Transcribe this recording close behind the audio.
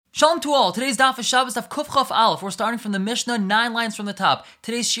Shalom to all. Today's daf is Shabbos daf Kuf Chaf Aleph. We're starting from the Mishnah, 9 lines from the top.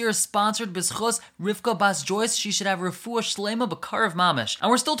 Today's shir is sponsored b'schus Rivka Bas Joyce. She should have refuah shlema b'kar of mamish.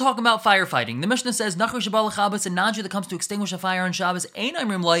 And we're still talking about firefighting. The Mishnah says Nachri Shabbat Shabbos, a non-Jew that comes to extinguish a fire on Shabbos ain't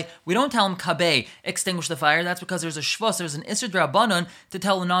Imrim Loi. We don't tell him kabeh, extinguish the fire. That's because there's a shvus, there's an isser drabanan to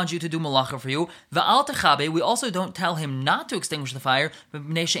tell a non-Jew to do malacha for you. Va'al techabe, we also don't tell him not to extinguish the fire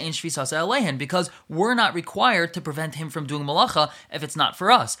because we're not required to prevent him from doing malacha if it's not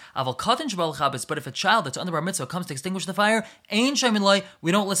for us. Aval katan Shabbat Shabbos, but if a child that's under bar mitzvah comes to extinguish the fire, ein shaymin loi, we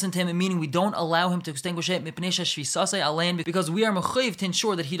don't listen to him, meaning we don't allow him to extinguish it because we are mechuyev to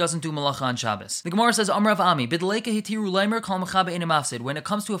ensure that he doesn't do malacha on Shabbos. The Gemara says, Amrav Ami, bidleika hitiru leimer kol mechabe ein mafsid. When it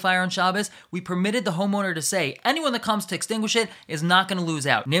comes to a fire on Shabbos, we permitted the homeowner to say, anyone that comes to extinguish it is not going to lose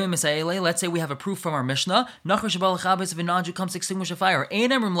out. Let's say we have a proof from our Mishnah. Nachar Shabbat Shabbos, if a non-Jew comes to extinguish a fire,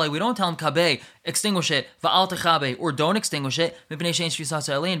 ein amrim loi, we don't tell him kabeh, extinguish it, va'al techabe, or don't extinguish it,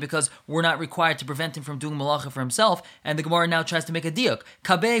 because we're not required to prevent him from doing malacha for himself. And the Gemara now tries to make a diuk.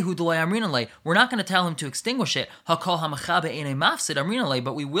 Kabeh hu d'loi amrinale. We're not going to tell him to extinguish it. Hakol hamachabe einay mafsid amrinale.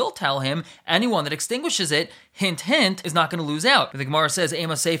 But we will tell him anyone that extinguishes it, hint hint, is not going to lose out. The Gemara says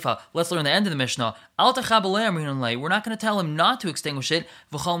ema seifa. Let's learn the end of the Mishnah. Al techabe le amrinale. We're not going to tell him not to extinguish it.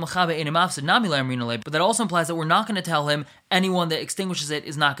 V'chol machabe einay mafsid nami le amrinale. But that also implies that we're not going to tell him anyone that extinguishes it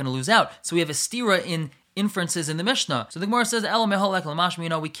is not going to lose out. So we have a stira in inferences in the Mishnah. So the Gemara says,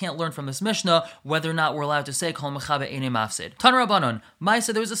 we can't learn from this Mishnah whether or not we're allowed to say Kol Mechabe Einay Mafsid. Tan Rabbanon,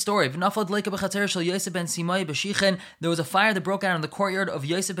 Maisa, there was a story. There was a fire that broke out in the courtyard of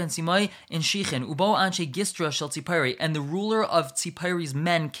Yosef ben Simai in Shichin. Ubo Anshe Gistra Shel Tzipari, and the ruler of Tzipari's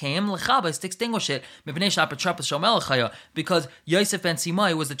men came Lechabes to extinguish it because Yosef ben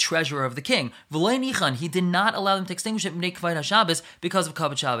Simai was the treasurer of the king. He did not allow them to extinguish it because of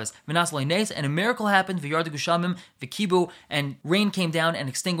Kabbat Shabbos. And a miracle happened. And rain came down and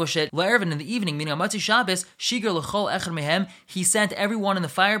extinguished it. La'ervin, in the evening, meaning Amatzi Shabbos, Shiger l'chol echad mehem, he sent everyone in the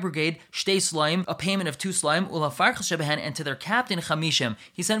fire brigade, shtei slaim, a payment of 2 slaim, ulafarchas shebehen, and to their captain chamishim,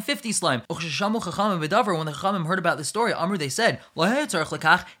 he sent 50 slaim. Uchshishamu chachamim v'davar, when the chachamim heard about the story, Amr, they said,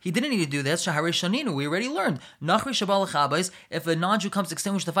 he didn't need to do this, shahari shaninu, we already learned. Nachri shabal l'chabais, if a non-Jew comes to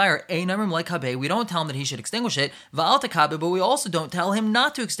extinguish the fire, ein amrim like habe, we don't tell him that he should extinguish it, va'al tekabe, but we also don't tell him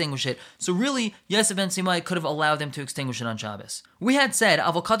not to extinguish it. So really, Yosef ben Simai could have allowed them to extinguish it on Shabbos. We had said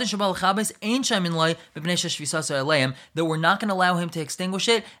that we're not going to allow him to extinguish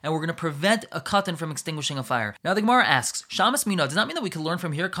it, and we're going to prevent a katan from extinguishing a fire. Now the Gemara asks, Shamas Mina, does not mean that we can learn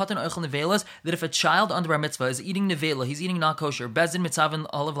from here katan oichel nevelas, that if a child under bar mitzvah is eating nevela, he's eating not kosher, bezin mitzavin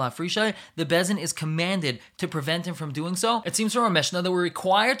olav lafrishay, the bezin is commanded to prevent him from doing so. It seems from our Mishnah that we're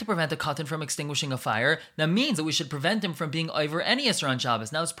required to prevent a katan from extinguishing a fire. That means that we should prevent him from being over any yisur on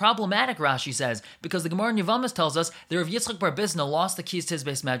Shabbos. Now it's problematic, Rashi says, because the Gemara in Yevamos tells us that Rav Yitzchak bar Bizna lost the keys to his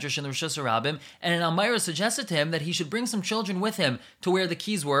beis medrash in the Rosh Hashanah, and an Almira suggested to him that he should bring some children with him to where the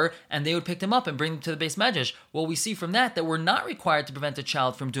keys were, and they would pick them up and bring them to the beis medrash. Well, we see from that we're not required to prevent a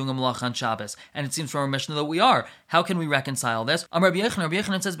child from doing a malach on Shabbos, and it seems from our Mishnah that we are. How can we reconcile this? Rabbi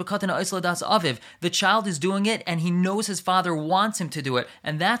Yochanan says, aviv, the child is doing it, and he knows his father wants him to do it,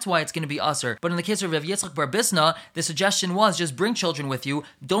 and that's why it's going to be usher. But in the case of Rav Yitzchak bar Bizna, the suggestion was just bring children with you,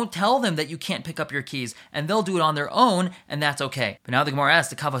 don't tell them that you can't pick up your keys, and they'll do it on their own, and that's okay. But now the Gemara asks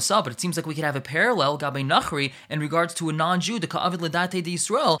the Kavasa, but it seems like we could have a parallel Gabe Nachri in regards to a non-Jew, the Ka'avid Ledate de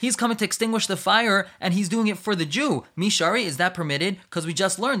Yisrael. He's coming to extinguish the fire, and he's doing it for the Jew. Mishari, is that permitted? Because we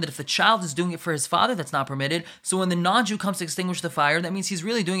just learned that if the child is doing it for his father, that's not permitted. So when the non-Jew comes to extinguish the fire, that means he's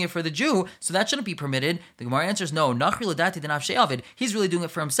really doing it for the Jew, so that shouldn't be permitted. The Gemara answers no. Nachri Ledate de Nafshei Avid. He's really doing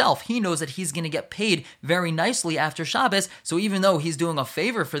it for himself. He knows that he's going to get paid very nicely after Shabbos, so even though he's doing a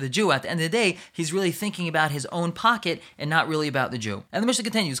favor for the Jew, at the end of the day, he's really thinking about his own pocket and not really about the Jew. And the Mishnah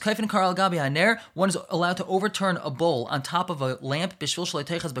continues, Kaifin Kar al Gabi Haner, one is allowed to overturn a bowl on top of a lamp, Bishvil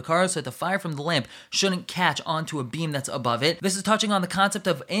Shleitechas Bakar, so that the fire from the lamp shouldn't catch onto a beam that's above it. This is touching on the concept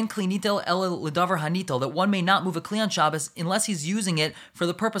of En Kli Nitel El Ledavar Hanitel, that one may not move a Kli on Shabbos unless he's using it for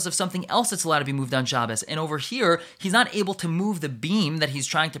the purpose of something else that's allowed to be moved on Shabbos. And over here, he's not able to move the beam that he's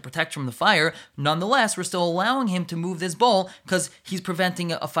trying to protect from the fire. Nonetheless, we're still allowing him to move this bowl because he's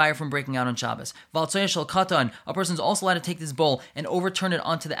preventing a fire from breaking out on Shabbos. Valtzoya Shel Katan, a person's also allowed to take this bowl and overturn it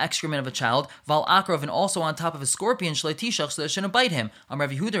onto the excrement of a child. Val Akrav, and also on top of a scorpion, Shleitishach, so that it shouldn't bite him.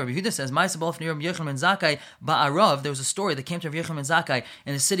 Rav Yehuda says, Ma'aseh near Rabbi Yochanan ben Zakkai ba'arav. There was a story that came to Rabbi Yochanan ben Zakkai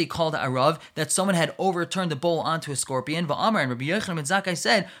in a city called Arav that someone had overturned the bowl onto a scorpion. Va'amar, and Rabbi Yochanan ben Zakkai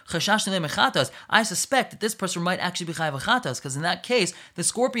said, Chashashni le'mechatas. I suspect that this person might actually be chayav chatas, because in that case, the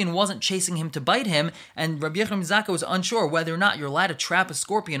scorpion wasn't chasing him to bite him, and Rabbi Yochanan ben Zakkai was unsure whether or not you're allowed to trap a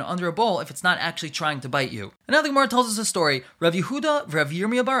scorpion under a bowl if it's not actually actually trying to bite you. And now the Gemara tells us a story. Rav Yehuda, Rav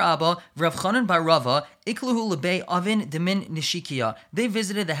Yirmiyah bar Abba, Rav Chanan bar Rava, Ikluhu lebei Avin demin Nishikia. They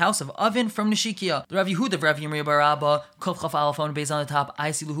visited the house of Avin from Nishikia. The Rav Yehuda, Rav Yirmiyah bar Abba, Kuf Chaf Alafon based on the top,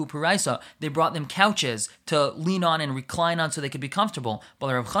 Aisiluhu Puraisa. They brought them couches to lean on and recline on so they could be comfortable. But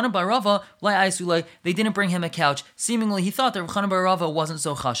the Rav Chanan bar Rava, they didn't bring him a couch. Seemingly, he thought that Rav Chanan bar Rava wasn't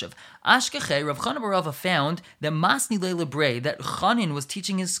so chashiv. Ashkeche, Rav Chanan bar Rava found that Masni Leile Brei, that Chanin was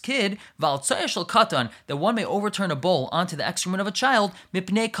teaching his kid, Val Tzayashal Katan, that one may overturn a bowl onto the excrement of a child,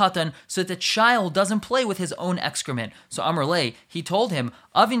 Mipnei Katan, so that the child doesn't play with his own excrement. So Amar Lei, he told him,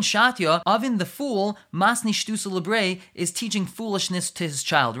 Avin Shatya, Avin the fool, Masni Shtusa Lebrei, is teaching foolishness to his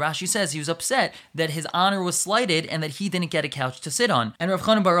child. Rashi says he was upset that his honor was slighted and that he didn't get a couch to sit on. And Rav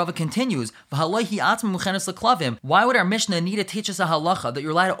Chanan bar Rava continues, why would our Mishnah need to teach us a halacha that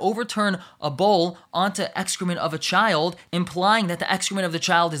you're allowed to overturn a bowl onto excrement of a child, implying that the excrement of the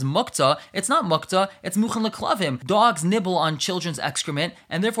child is mukta? It's not mukta, it's muchan leklavim. Dogs nibble on children's excrement,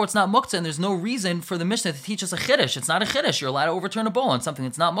 and therefore it's not mukta, and there's no reason for the Mishnah to teach us a chiddush. It's not a chiddush. You're allowed to overturn a bowl on something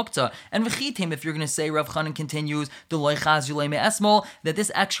that's not mukta. And v'chitim, if you're going to say, Rav Chanan continues, that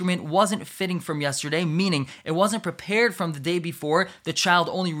this excrement wasn't fitting from yesterday, meaning it wasn't prepared from the day before, the child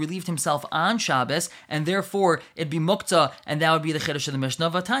only relieved himself on Shabbos, and therefore it'd be mukta, and that would be the chiddush of the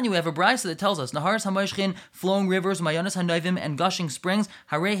Mishnah. Vatanya, we have a brayso that tells us, Naharis hamoishchin, flowing rivers, mayonas hanoivim, and gushing springs,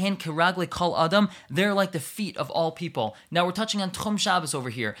 harehen kiragle kol adam, they're like the feet of all people. Now we're touching on Tchum Shabbos over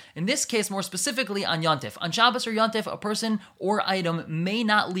here. In this case, more specifically on Yontif. On Shabbos or Yontif, a person or item may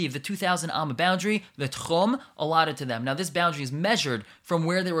not leave the 2,000 amma boundary, the Tchum, allotted to them. Now this boundary is measured from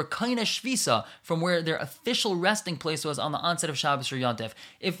where they were kaina shvisa, from where their official resting place was on the onset of Shabbos or Yontif.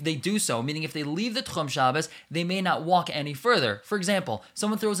 If they do so, meaning if they leave the Tchum Shabbos, they may not walk any further. For example,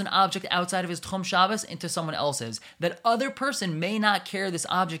 someone throws an object outside of his Tchum Shabbos into someone else's. That other person may not carry this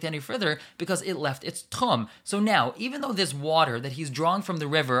object any further because it left its Tchum. So now, even though this water that he's drawing from the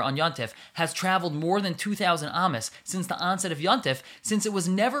river on Yontif has traveled more than 2,000 amas since the onset of Yontif, since it was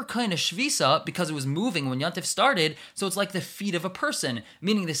never kind of shvisa because it was moving when Yontif started, so it's like the feet of a person,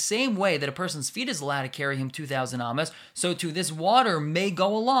 meaning the same way that a person's feet is allowed to carry him 2,000 amas, so too this water may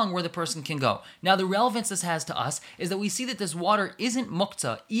go along where the person can go. Now the relevance this has to us is that we see that this water isn't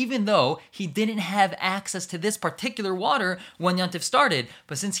mukta, even though he didn't have access to this particular water when Yontif started,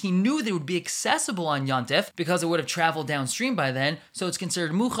 but since he knew that it would be accessible on Yontif, because it would have traveled downstream by then, so it's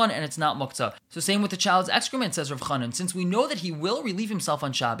considered muchan and it's not mukta. So same with the child's excrement, says Rav Chanan. Since we know that he will relieve himself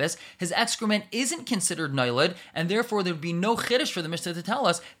on Shabbos, his excrement isn't considered noilid, and therefore there would be no chiddush for the Mishnah to tell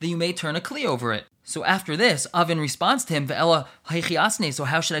us that you may turn a kli over it. So after this, Avin responds to him, Ve'ela haichiasne, so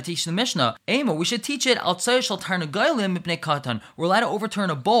how should I teach the Mishnah? Ema, we should teach it, al tzayir shel tarnagaylim mipnei katan. We're allowed to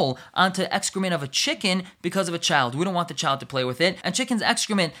overturn a bowl onto excrement of a chicken because of a child. We don't want the child to play with it, and chicken's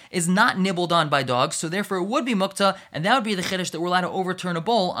excrement is not nibbled on by dogs, so therefore it would be mukta, and that would be the chiddush that we're allowed to overturn a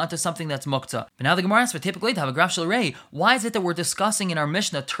bowl onto something that's mukta. But now the Gemara asks, typically to have a graf shel rei, why is it that we're discussing in our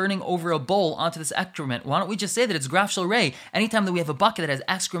Mishnah turning over a bowl onto this excrement? Why don't we just say that it's graf shel rei? Anytime that we have a bucket that has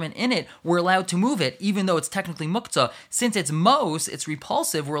excrement in it, we're allowed to move it, even though it's technically mukta. Since it's mos, it's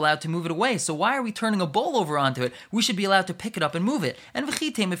repulsive, we're allowed to move it away. So why are we turning a bowl over onto it? We should be allowed to pick it up and move it. And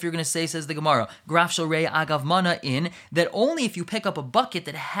v'chitim, if you're going to say, says the Gemara, graf shel rei agav mana in, that only if you pick up a bucket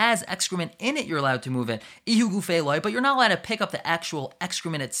that has excrement in it, you're allowed to move it. Ihu gufei loy, but you're not allowed to pick up the actual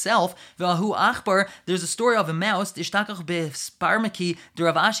excrement itself. V'ahu achbar, there's a story of a mouse, ishtakach b'sparmaki de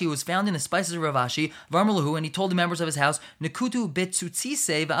Rav Ashi, who was found in the spices of Rav Ashi, varmalahu, and he told the members of his house, nekutu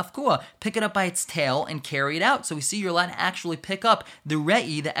bitzutzise v'afkua, pick it up by its tail and carry it out. So we see you're allowed to actually pick up the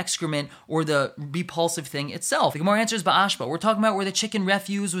rei, the excrement, or the repulsive thing itself. The Gemara answers ba'ashba. We're talking about where the chicken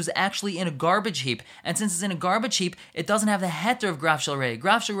refuse was actually in a garbage heap. And since it's in a garbage heap, it doesn't have the heter of graf shel rei.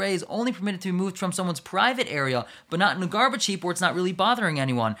 Graf shel rei is only permitted to be moved from someone's private area, but not in a garbage heap where it's not really bothering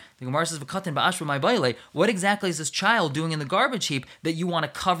anyone. The Gemara says, v'katan ba'ashba my baile. What exactly is this child doing in the garbage heap that you want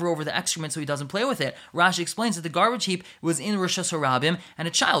to cover over the excrement so he doesn't play with it? Rashi explains that the garbage heap was in Rosh Hashanah, and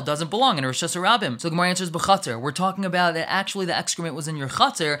a child doesn't belong in Rosh Hashanah. So the Gemara answers b'chater. We're talking about that actually the excrement was in your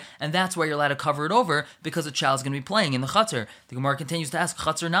chater, and that's why you're allowed to cover it over, because the child's going to be playing in the chater. The Gemara continues to ask,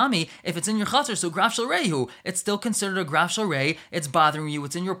 chater nami, if it's in your chater, so graf shel reihu, it's still considered a graf shel rei, it's bothering you,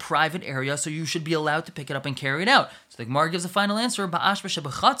 it's in your private area, so you should be allowed to pick it up and carry it out. So the Gemara gives a final answer.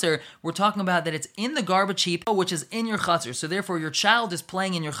 We're talking about that it's in the garbage heap, which is in your chutzner. So therefore, your child is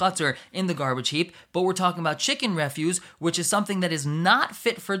playing in your chutzner in the garbage heap. But we're talking about chicken refuse, which is something that is not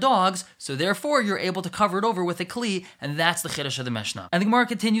fit for dogs. So therefore, you're able to cover it over with a kli, and that's the chiddush of the Mishnah. And the Gemara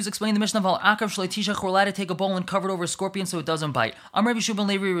continues explaining the Mishnah of akav shlei tishach. We're allowed to take a bowl and cover it over a scorpion so it doesn't bite. Rabbi Shimon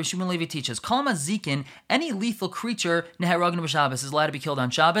Levi teaches kalma zikin, any lethal creature neharagin b'Shabbos is allowed to be killed on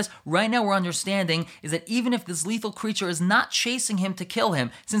Shabbos. Right now, we're understanding is that even if this lethal creature is not chasing him to kill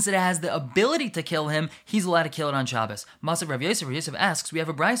him, since it has the ability to kill him, he's allowed to kill it on Shabbos. Masav Rav Yosef asks, we have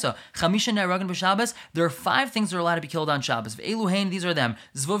a brisa, chamisha neharagin b'Shabbos. There are 5 things that are allowed to be killed on Shabbos. V'eluhain, these are them: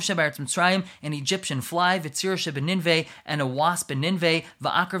 zvuv shebaretz Mitzrayim, an Egyptian fly, v'tzir shebeninveh, and a wasp in Ninveh,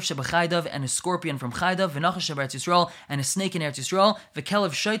 v'akrav shebechaydav, and a scorpion from Chaydav, v'nachash shebaretz Yisrael, and a snake in Eretz Yisrael,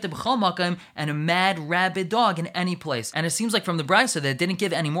 v'kelev shaita b'chol makam, and a mad rabid dog in any place. And it seems like from the brisa that it didn't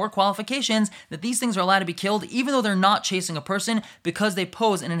give any more qualifications that these things are allowed to be killed even though they're not chasing a person because they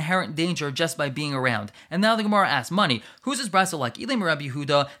pose an inherent danger just by being around. And now the Gemara asks, money, who's this brisa like? Ilim Rabbi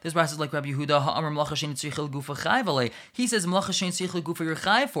Yehuda, this brisa is like Rabbi Yehuda, ha'amar melacha shein tzricha l'gufa chayv alei. He says melacha shein tzricha l'gufa you're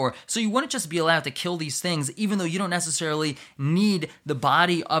chayv for. So you wouldn't just be allowed to kill these things even though you don't necessarily need the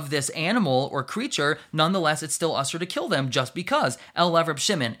body of this animal or creature. Nonetheless, it's still usher to kill them just because. El lav Reb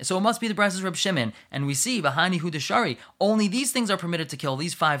Shimon. So it must be the brisa's Reb Shimon. And we see Bahani Hudashari, only these things are permitted to kill,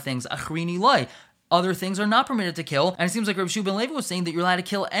 these 5 things. Achrini loy. Other things are not permitted to kill, and it seems like Rabbi Shimon Levi was saying that you're allowed to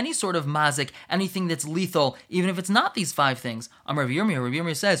kill any sort of mazik, anything that's lethal, even if it's not these 5 things. Rabbi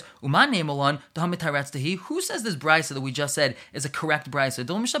Yirmiyah says, Uman ne'emalon tahi. Who says this brisa that we just said is a correct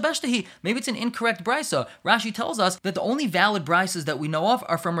brisa? Maybe it's an incorrect brisa. Rashi tells us that the only valid brisas that we know of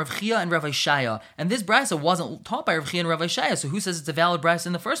are from Rav Chia and Rav Shaya, and this brisa wasn't taught by Rav Chia and Rav Shaya, so who says it's a valid brisa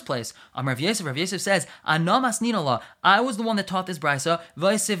in the first place? Rav Yosef says, Anam asninala. I was the one that taught this brisa,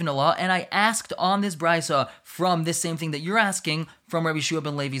 v'asivnala, and I asked on this brisa from this same thing that you're asking from Rabbi Shua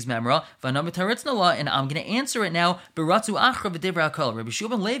ben Levi's memra, and I'm going to answer it now. Rabbi Shua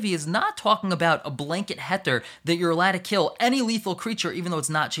ben Levi is not talking about a blanket heter that you're allowed to kill any lethal creature even though it's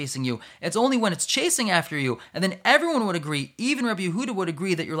not chasing you. It's only when it's chasing after you, and then everyone would agree, even Rabbi Yehuda would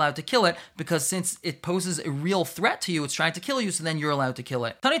agree that you're allowed to kill it, because since it poses a real threat to you, it's trying to kill you, so then you're allowed to kill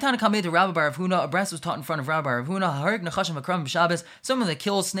it. Tani Tana Kameh to Rabbi Bar Rav Huna, a brisa was taught in front of Rabbi Bar Rav Huna, Harig Nachashim Akram b'Shabbos, someone that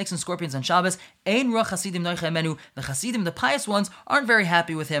kills snakes and scorpions on Shabbos, Ein Ruach Hasidim Noicha Menu, the Hasidim, the pious ones, aren't very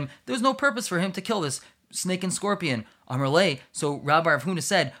happy with him. There's no purpose for him to kill this snake and scorpion. Amrlei, so Rabbi Rav Huna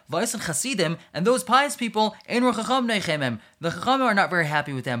said, Vaysan Chasidim, and those pious people, Ein Ruach Chacham Neichemem, the Chachamim are not very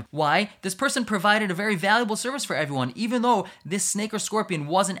happy with them. Why? This person provided a very valuable service for everyone, even though this snake or scorpion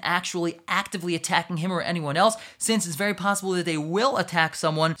wasn't actually actively attacking him or anyone else, since it's very possible that they will attack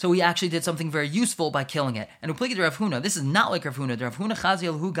someone, so he actually did something very useful by killing it. And Uplikid Rav Huna, this is not like Rav Huna. Rav Huna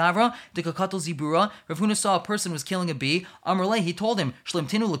Chazi Alhu Gavra, the Kakatul Zibura. Rav Huna saw a person was killing a bee. Amrlei, he told him,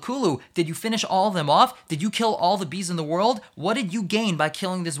 Shlimtinu Lakulu, did you finish all of them off? Did you kill all the bees in the world? What did you gain by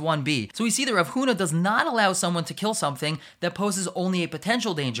killing this one bee? So we see that Rav Huna does not allow someone to kill something that poses only a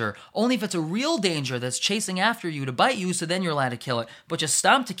potential danger. Only if it's a real danger that's chasing after you to bite you, so then you're allowed to kill it. But just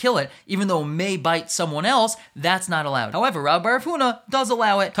stomp to kill it, even though it may bite someone else, that's not allowed. However, Rabbi Rav Huna does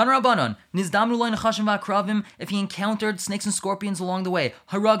allow it. Tan Rabbanon, Nizdamnu loy nechashim v'akravim, if he encountered snakes and scorpions along the way.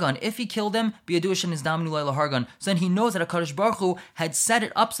 Haragan, if he killed them, biyadush nizdamnu loy lahargan. So then he knows that HaKadosh Baruch Hu had set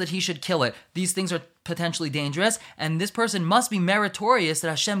it up so that he should kill it. These things are potentially dangerous, and this person must be meritorious that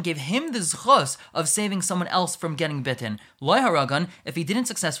Hashem gave him the zchus of saving someone else from getting bitten. Loy haragan, if he didn't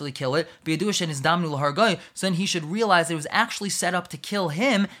successfully kill it, b'yadush nizdamnu lahargai, so then he should realize that it was actually set up to kill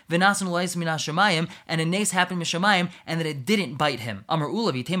him, v'nasan lois minas shemayim, and a nace happened mishamayim, and that it didn't bite him. Amar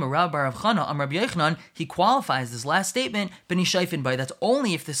Ula v'tema Rav Bar Rav Chana, Amar Rabbi Yochanan, he qualifies this last statement, b'ni shayfin by, that's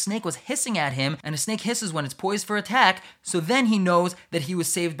only if the snake was hissing at him, and a snake hisses when it's poised for attack, so then he knows that he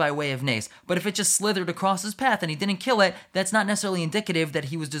was saved by way of nace. But if it just slithered across his path and he didn't kill it, that's not necessarily indicative that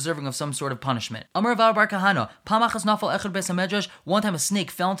he was deserving of some sort of punishment. Amar Rav Bar Kahana, Pamachas nafal echad beis hamedrash, one time a snake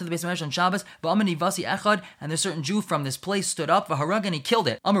fell into the beis hamedrash on Shabbos, v'amani vasi echad, and a certain Jew from this place stood up, v'harag, and he killed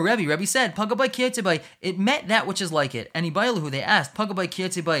it. Amar Rebbe said, Pagabay kiyetzibai, it met that which is like it. And who they asked, Pagabay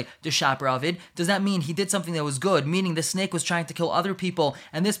kiyetzibai deshap ravid, does that mean he did something that was good, meaning the snake was trying to kill other people,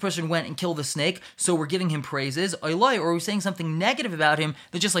 and this person went and killed the snake, so we're giving him praises, or we're saying something negative about him,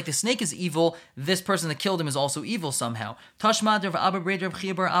 that just like the snake is evil, this person that killed him is also evil somehow. Tashmad Rav Abba Braid Rav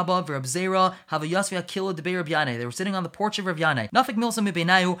Chia Bar Abba Rav Zera Hava Yasvia Killa Debei Rav Yanai. They were sitting on the porch of Rav Yanai. Nafik Milsa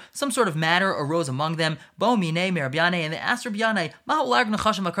Mibenayu, some sort of matter arose among them. Bo Mine Me Rav Yanai, and they asked Rav Yanai, Mahalag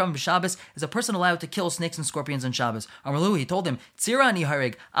Nachashim Akram b'Shabbos, is a person allowed to kill snakes and scorpions on Shabbos? Amarlu, he told him, Tzira ani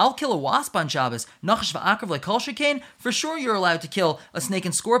harig, I'll kill a wasp on Shabbos, nachash v'akrav like kol shekain, for sure you're allowed to kill a snake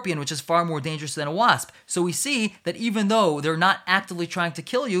and scorpion, which is far more dangerous than a wasp. So we see that even though they're not actively trying to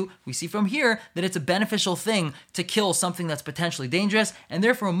kill you, we see from here that it's a beneficial thing to kill something that's potentially dangerous, and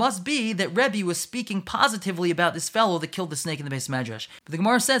therefore it must be that Rebbe was speaking positively about this fellow that killed the snake in the Beis Medrash. But the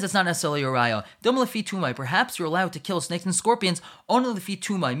Gemara says it's not necessarily a raya. Dom lefi tumai, perhaps you're allowed to kill snakes and scorpions only lefi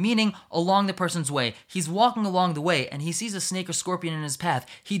tumai, meaning along the person's way. He's walking along the way and he sees a snake or scorpion in his path.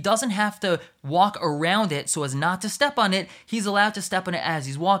 He doesn't have to walk around it so as not to step on it. He's allowed to step on it as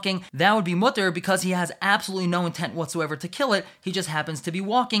he's walking. That would be mutter because he has absolutely no intent whatsoever to kill it. He just happens to be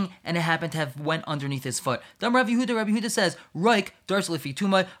walking and it happened to have went underneath his foot. Dam Rav Yehuda says, Roik, dars lefi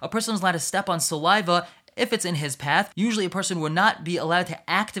tumai, a person is allowed to step on saliva if it's in his path. Usually a person would not be allowed to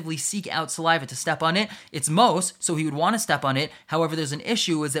actively seek out saliva to step on it. It's mos, so he would want to step on it. However, there's an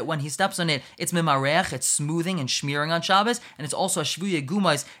issue is that when he steps on it, it's mimareach, it's smoothing and smearing on Shabbos, and it's also a shvuya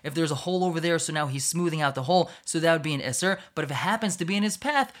gumais if there's a hole over there, so now he's smoothing out the hole, so that would be an isser. But if it happens to be in his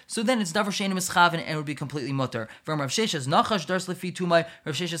path, so then it's davar she'ein mischaven and it would be completely mutter. From Rav Shesha's nachash dars lefi tumai,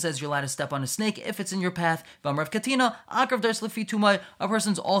 Rav Shesha says you're allowed to step on a snake if it's in your path. From Rav Katina, akrav dars lefi tumai, a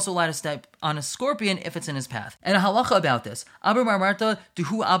person's also allowed to step on a scorpion if it's in his path. And a halacha about this. Abba Bar Marta,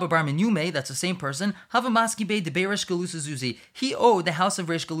 Duhu Abba Bar Menyume, that's the same person, Havamaski Be de Beresh Galusa Zuzi. He owed the house of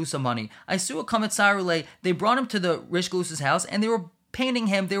Resh Galusa money. I saw a Kamet Sarule, they brought him to the Resh Galusa's house and they were paining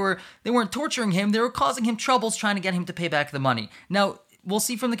him, they weren't torturing him, they were causing him troubles trying to get him to pay back the money. Now, we'll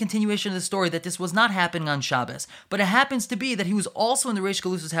see from the continuation of the story that this was not happening on Shabbos, but it happens to be that he was also in the Reish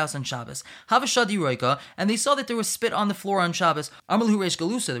Galusa's house on Shabbos. Havashadi Roika, and they saw that there was spit on the floor on Shabbos. Amalhu Reish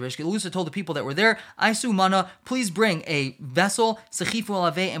Galusa, the Reish Galusa told the people that were there, Aisu Mana, please bring a vessel, Sechifu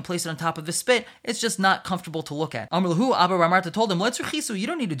Alave, and place it on top of the spit. It's just not comfortable to look at. Amalhu, Abba Ramarta told him, let's rechisu, you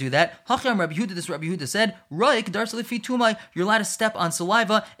don't need to do that. Hacham Rabbi Yehuda, this Rabbi Yehuda said, Roik, Dar Salifi Tumai, you're allowed to step on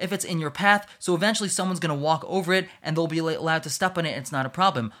saliva if it's in your path, so eventually someone's going to walk over it and they'll be allowed to step on it, and it's not a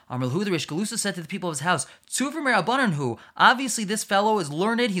problem. Amalhu, the Reish Galusa said to the people of his house, obviously this fellow is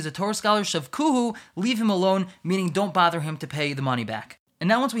learned, he's a Torah scholar, Shavkuhu, leave him alone, meaning don't bother him to pay the money back. And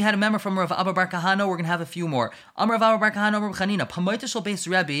now once we had a member from Rav Abba Bar Kahana, we're going to have a few more. Rav Abba Bar Kahana, Rav Chanina, Pamaita Shal Beis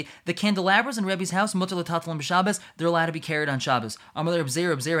Rebbe, the candelabras in Rebbe's house, Mutter L'Tatalim B'Shabbos, they're allowed to be carried on Shabbos. Amar Reb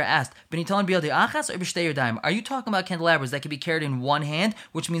Zera asked, Benitalan B'Yadei Achas or B'Shtei Yadayim? Are you talking about candelabras that can be carried in one hand,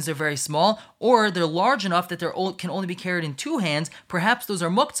 which means they're very small, or they're large enough that they can only be carried in two hands? Perhaps those are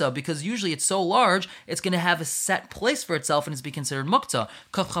muktzah, because usually it's so large, it's going to have a set place for itself and it's be considered muktzah.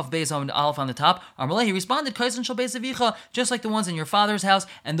 Kaf Chav Beis Aleph on the top. Amar he responded, Kaisan Shal Beis Avicha, just like the ones in your father's house,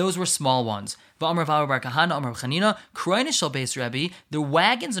 and those were small ones. V'amar Rav Bar Kahana, Amar Chanina, Kroinish Shal Beis Rebbe, the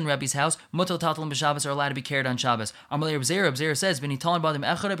wagons in Rebbe's house, Mutal Tatalim B'Shabbos, are allowed to be carried on Shabbos. Amar Reb Zera says,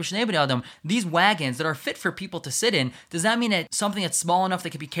 these wagons that are fit for people to sit in, does that mean that something that's small enough that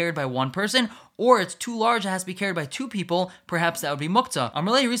can be carried by one person, or it's too large, it has to be carried by two people? Perhaps that would be muktzah.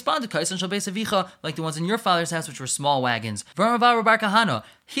 Amar responded, Kaisan Shal Beis Avicha, like the ones in your father's house, which were small wagons. V'amar Rav Bar Kahana,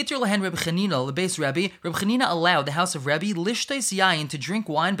 Hitr lehen Reb Chanina lebeis Rebbe. Reb Chanina allowed the house of Rebbe lishtais yayin to drink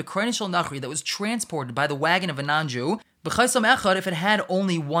wine b'kroinish shel nachri that was transported by the wagon of a non-Jew. B'chaisam echad, if it had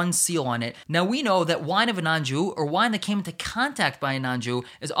only one seal on it. Now we know that wine of a non-Jew, or wine that came into contact by a non-Jew,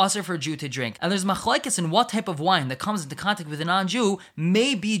 is also for a Jew to drink. And there's machlekes in what type of wine that comes into contact with a non-Jew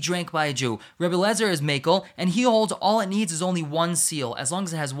may be drank by a Jew. Rebbe Lezer is makel, and he holds all it needs is only one seal. As long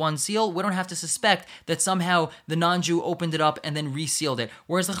as it has one seal, we don't have to suspect that somehow the non-Jew opened it up and then resealed it.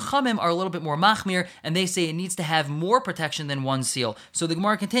 Whereas the Chachamim are a little bit more machmir, and they say it needs to have more protection than one seal. So the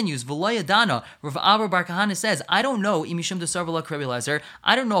Gemara continues, V'lo yadana, Rav Abba Bar Kahana says, I don't know, Imishum Desarvala Rebbe Lezer,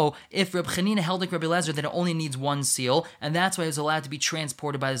 I don't know if Reb Chanina held like Rebbe Lezer that it only needs one seal, and that's why it was allowed to be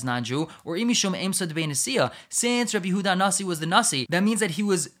transported by this non-Jew, or Imishum Eimsa Debei Nasiya, since Rabbi Yehuda Nasi was the Nasi, that means that he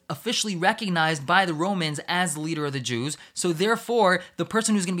was officially recognized by the Romans as the leader of the Jews, so therefore the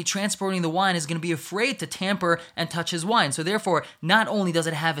person who's going to be transporting the wine is going to be afraid to tamper and touch his wine. So therefore, not only does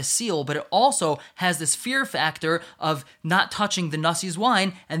it have a seal, but it also has this fear factor of not touching the Nasi's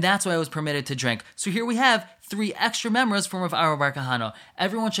wine, and that's why it was permitted to drink. So here we have 3 extra memories from Rav Abba Bar Kahana.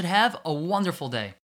 Everyone should have a wonderful day.